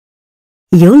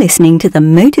You're listening to the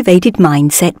Motivated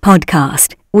Mindset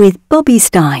Podcast with Bobby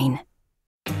Stein.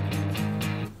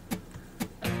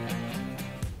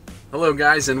 Hello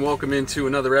guys, and welcome into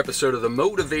another episode of the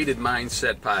Motivated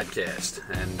Mindset Podcast.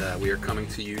 And we are coming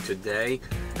to you today,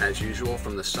 as usual,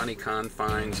 from the sunny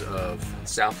confines of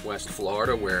Southwest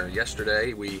Florida, where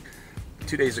yesterday,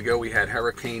 2 days ago, we had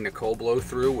Hurricane Nicole blow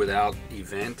through without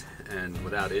event and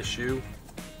without issue.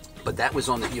 But that was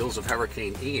on the heels of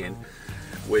Hurricane Ian,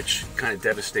 which kind of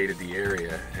devastated the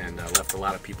area and left a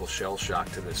lot of people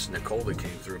shell-shocked to this Nicole that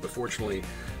came through. But fortunately,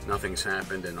 nothing's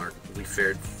happened, and we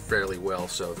fared fairly well,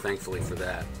 so thankfully for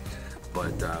that.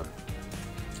 But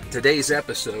today's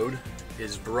episode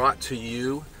is brought to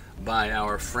you by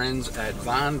our friends at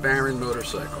Von Barron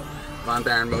Motorcycle.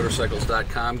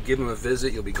 VonBarronMotorcycles.com. Give them a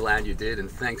visit. You'll be glad you did. And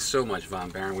thanks so much,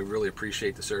 Von Barron. We really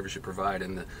appreciate the service you provide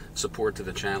and the support to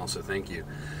the channel, so thank you.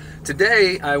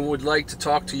 Today, I would like to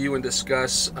talk to you and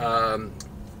discuss a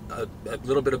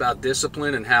little bit about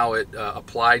discipline and how it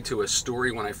applied to a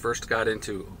story when I first got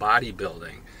into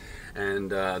bodybuilding and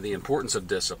the importance of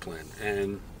discipline.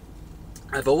 And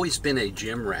I've always been a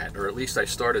gym rat, or at least I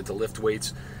started to lift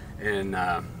weights in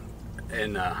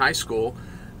high school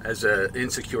as an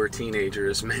insecure teenager,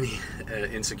 as many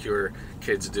insecure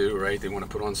kids do, right? They want to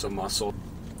put on some muscle.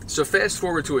 So fast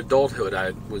forward to adulthood,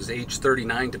 I was age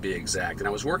 39 to be exact, and I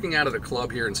was working out at a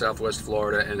club here in Southwest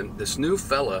Florida, and this new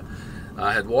fella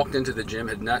had walked into the gym,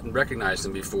 had not recognized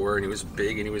him before, and he was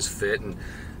big and he was fit,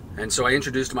 and so I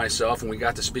introduced myself and we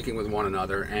got to speaking with one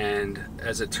another. And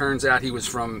as it turns out, he was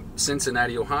from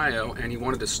Cincinnati, Ohio, and he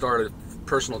wanted to start a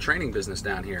personal training business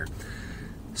down here.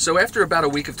 So after about a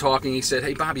week of talking, he said,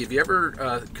 "Hey Bobby, have you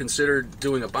ever considered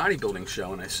doing a bodybuilding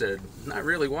show?" And I said, "Not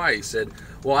really. Why?" He said,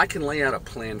 "Well, I can lay out a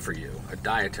plan for you, a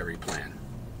dietary plan.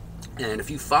 And if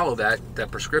you follow that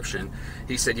prescription,"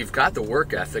 he said, "you've got the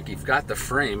work ethic, you've got the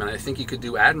frame, and I think you could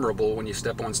do admirable when you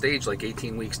step on stage like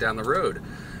 18 weeks down the road."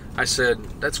 I said,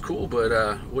 "That's cool,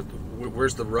 but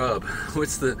where's the rub?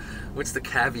 What's the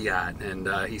caveat?" And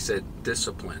he said,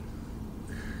 "Discipline."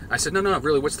 I said, No,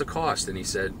 really, what's the cost?" And he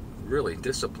said, "Really,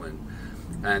 discipline.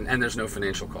 And there's no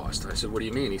financial cost." I said, "What do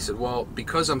you mean?" He said, "Well,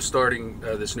 because I'm starting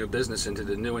this new business into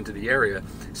the area,"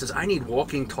 he says, "I need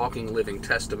walking, talking, living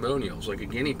testimonials like a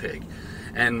guinea pig.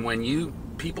 And when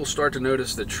people start to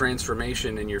notice the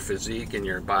transformation in your physique and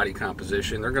your body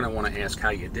composition, they're going to want to ask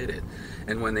how you did it.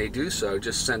 And when they do so,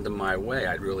 just send them my way.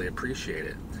 I'd really appreciate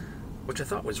it." Which I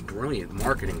thought was brilliant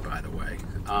marketing, by the way.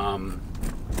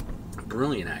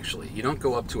 Brilliant, actually. You don't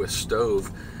go up to a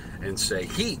stove and say,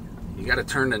 "Heat." You got to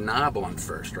turn the knob on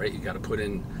first, right? You got to put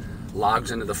in logs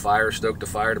into the fire, stoke the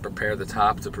fire to prepare the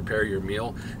top, to prepare your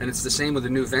meal. And it's the same with a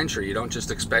new venture. You don't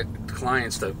just expect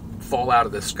clients to fall out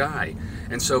of the sky.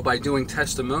 And so by doing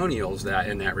testimonials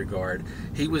in that regard,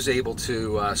 he was able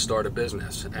to start a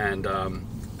business. And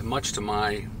much to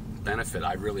my benefit,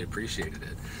 I really appreciated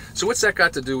it. So what's that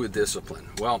got to do with discipline?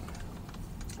 Well,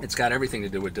 it's got everything to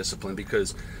do with discipline,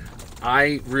 because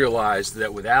I realized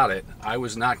that without it, I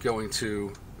was not going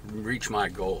to reach my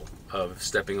goal of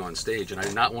stepping on stage, and I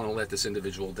did not want to let this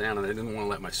individual down, and I didn't want to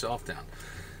let myself down.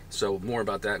 So more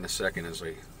about that in a second as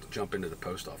we jump into the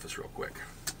post office real quick.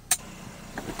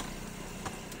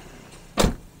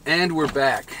 And we're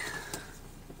back.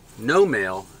 No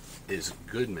mail is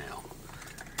good mail.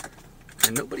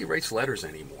 And nobody writes letters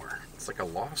anymore. It's like a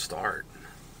lost art.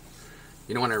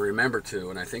 You know, when I remember to,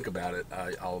 and I think about it,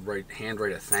 I'll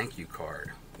handwrite a thank you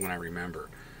card when I remember.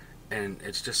 And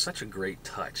it's just such a great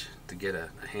touch to get a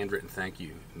handwritten thank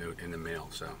you note in the mail.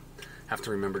 So have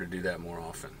to remember to do that more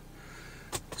often.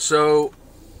 So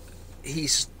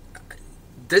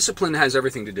discipline has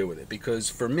everything to do with it, because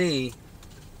for me,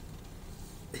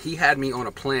 he had me on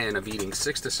a plan of eating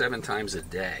 6 to 7 times a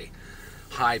day,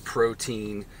 high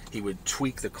protein. He would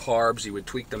tweak the carbs, he would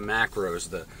tweak the macros,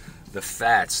 the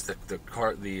fats, the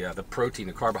protein,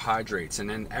 the carbohydrates, and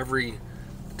then every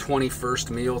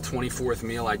 21st meal, 24th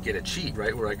meal, I'd get a cheat,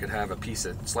 right, where I could have a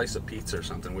slice of pizza or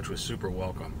something, which was super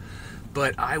welcome.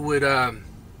 But I would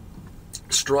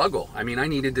struggle. I mean, I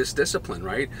needed this discipline,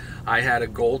 right? I had a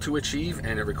goal to achieve,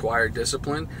 and it required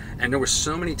discipline. And there were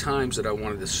so many times that I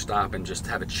wanted to stop and just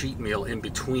have a cheat meal in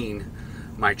between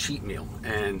my cheat meal.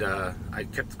 And I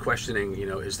kept questioning,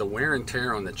 is the wear and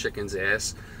tear on the chicken's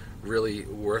ass really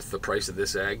worth the price of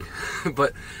this egg?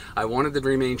 But I wanted to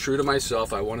remain true to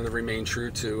myself. I wanted to remain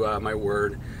true to my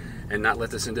word and not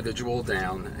let this individual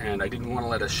down. And I didn't want to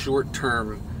let a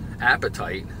short-term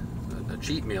appetite, a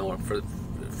cheat meal,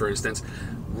 for instance,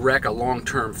 wreck a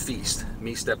long-term feast,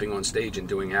 me stepping on stage and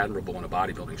doing admirable in a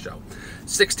bodybuilding show.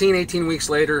 18 weeks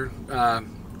later,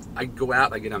 I go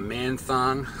out, I get a man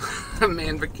thong, a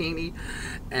man bikini,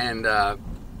 and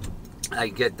I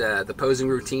get the posing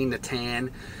routine, the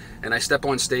tan, and I step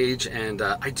on stage, and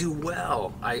I do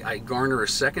well. I garner a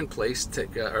second place,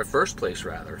 or first place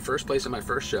rather, first place in my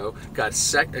first show. Got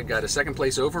a second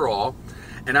place overall,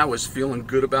 and I was feeling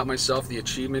good about myself. The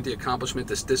achievement, the accomplishment,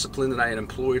 this discipline that I had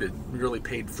employed had really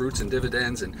paid fruits and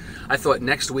dividends. And I thought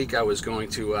next week I was going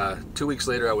to, 2 weeks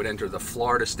later, I would enter the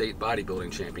Florida State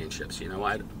Bodybuilding Championships. You know,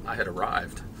 I had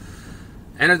arrived.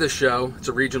 Entered the show. It's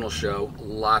a regional show.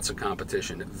 Lots of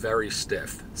competition. Very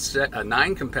stiff.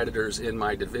 9 competitors in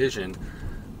my division.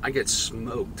 I get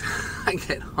smoked. I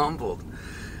get humbled,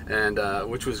 and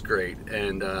which was great.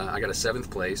 And I got a 7th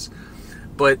place.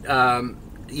 But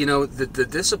you know, the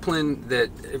discipline that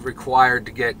it required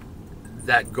to get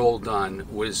that goal done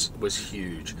was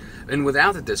huge. And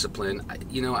without the discipline,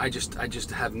 you know, I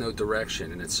just have no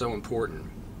direction, and it's so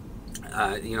important.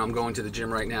 You know, I'm going to the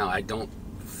gym right now. I don't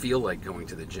feel like going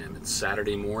to the gym. It's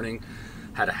Saturday morning,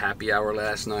 had a happy hour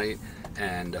last night,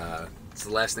 and it's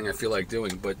the last thing I feel like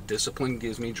doing. But discipline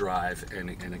gives me drive, and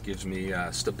it gives me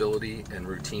stability and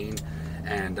routine,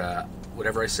 and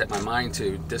whatever I set my mind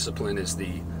to, discipline is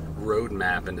the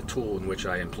roadmap and the tool in which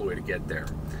I employ to get there.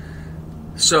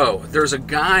 So there's a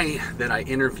guy that I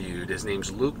interviewed. His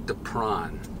name's Luke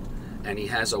DePron, and he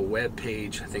has a web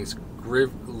page. I think it's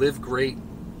Live Great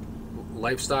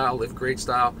Lifestyle, Live Great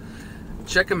Style.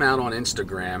 Check him out on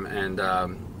Instagram. And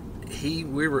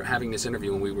we were having this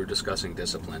interview when we were discussing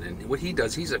discipline. And what he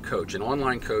does, he's a coach, an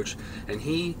online coach, and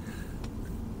he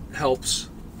helps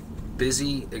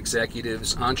busy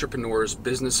executives, entrepreneurs,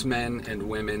 businessmen and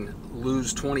women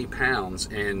lose 20 pounds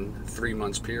in 3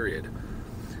 months period.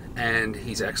 And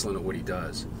he's excellent at what he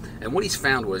does. And what he's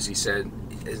found was, he said,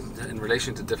 in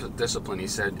relation to discipline, he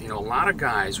said, you know, a lot of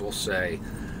guys will say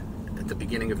at the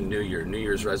beginning of a New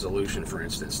Year's resolution, for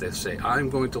instance, they say, I'm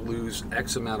going to lose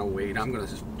X amount of weight, I'm going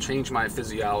to change my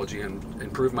physiology and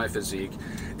improve my physique.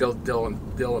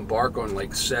 They'll embark on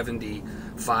like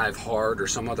 75 hard or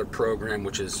some other program,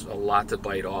 which is a lot to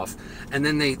bite off, and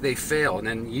then they fail, and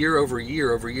then year over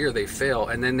year they fail,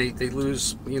 and then they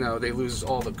lose, you know, they lose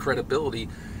all the credibility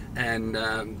and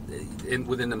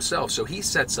within themselves. So he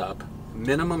sets up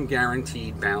minimum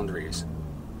guaranteed boundaries,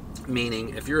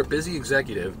 meaning if you're a busy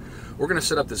executive, we're going to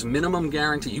set up this minimum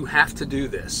guarantee. You have to do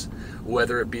this,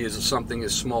 whether it be something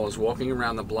as small as walking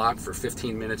around the block for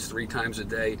 15 minutes 3 times a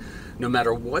day, no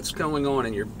matter what's going on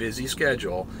in your busy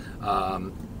schedule.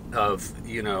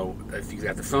 You know, if you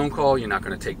got the phone call, you're not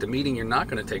going to take the meeting, you're not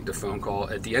going to take the phone call.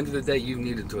 At the end of the day, you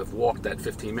needed to have walked that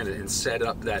 15 minutes and set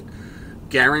up that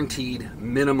guaranteed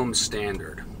minimum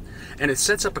standard. And it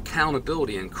sets up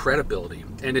accountability and credibility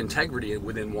and integrity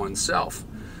within oneself.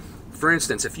 For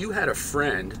instance, if you had a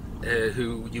friend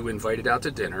who you invited out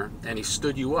to dinner and he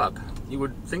stood you up, you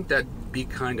would think that'd be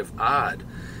kind of odd,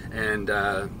 and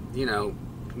you know,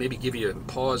 maybe give you a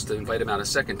pause to invite him out a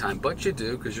second time, but you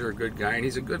do because you're a good guy and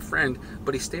he's a good friend,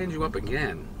 but he stands you up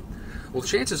again. Well,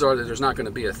 chances are that there's not going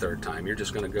to be a third time. You're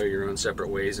just going to go your own separate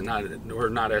ways and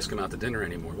not ask him out to dinner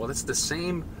anymore. Well, it's the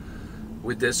same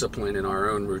with discipline in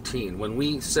our own routine. When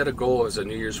we set a goal as a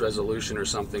New Year's resolution or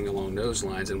something along those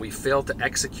lines, and we fail to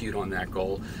execute on that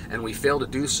goal, and we fail to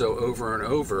do so over and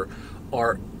over,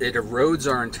 it erodes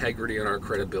our integrity and our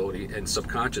credibility, and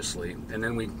subconsciously, and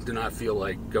then we do not feel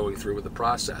like going through with the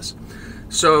process.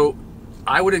 So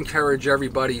I would encourage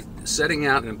everybody setting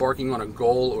out and embarking on a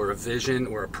goal or a vision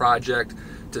or a project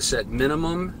to set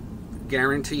minimum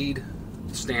guaranteed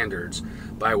standards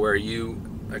by where you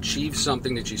achieve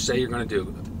something that you say you're going to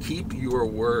do. Keep your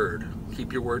word.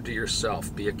 Keep your word to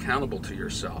yourself. Be accountable to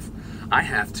yourself. I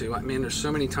have to. I mean, there's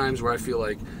so many times where I feel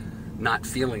like not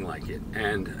feeling like it,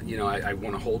 and you know, I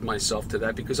want to hold myself to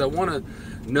that because I want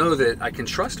to know that I can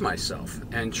trust myself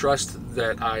and trust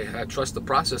that I trust the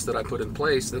process that I put in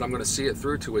place, that I'm going to see it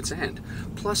through to its end.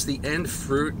 Plus the end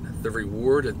fruit, the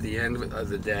reward at the end of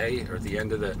the day, or at the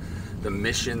end of the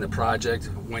mission, the project,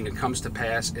 when it comes to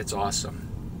pass, it's awesome.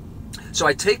 So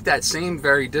I take that same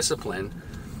very discipline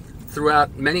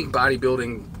throughout many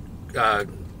bodybuilding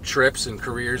trips and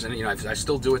careers, and you know, I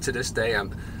still do it to this day.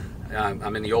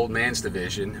 I'm in the old man's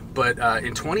division, but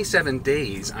in 27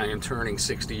 days I am turning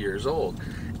 60 years old,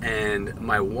 and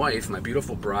my wife, my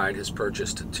beautiful bride, has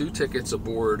purchased 2 tickets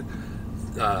aboard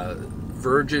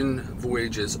Virgin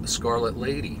Voyages Scarlet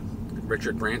Lady,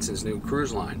 Richard Branson's new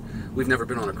cruise line. We've never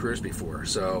been on a cruise before,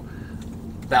 so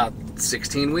about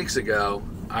 16 weeks ago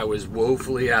I was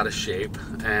woefully out of shape,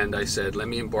 and I said, let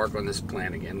me embark on this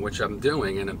plan again, which I'm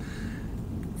doing, and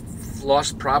I've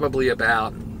lost probably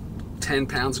about 10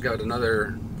 pounds, got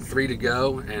another 3 to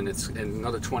go, and it's in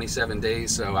another 27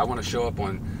 days. So I want to show up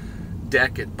on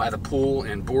deck by the pool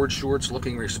in board shorts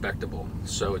looking respectable.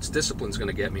 So it's discipline's going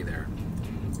to get me there.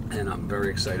 And I'm very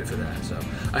excited for that. So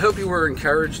I hope you were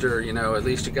encouraged, or at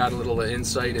least you got a little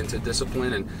insight into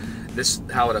discipline and this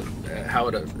how it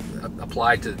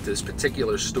applied to this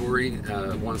particular story,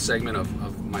 one segment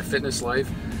of my fitness life.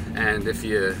 And if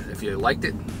you liked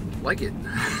it, like it.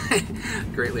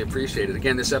 Greatly appreciated.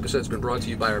 Again, this episode's been brought to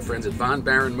you by our friends at Von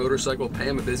Barron Motorcycle. Pay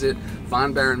them a visit,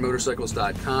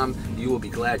 vonbarronmotorcycles.com. You will be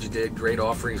glad you did. Great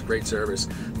offerings, great service.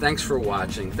 Thanks for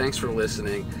watching. Thanks for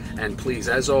listening. And please,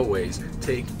 as always,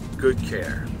 take good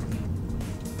care.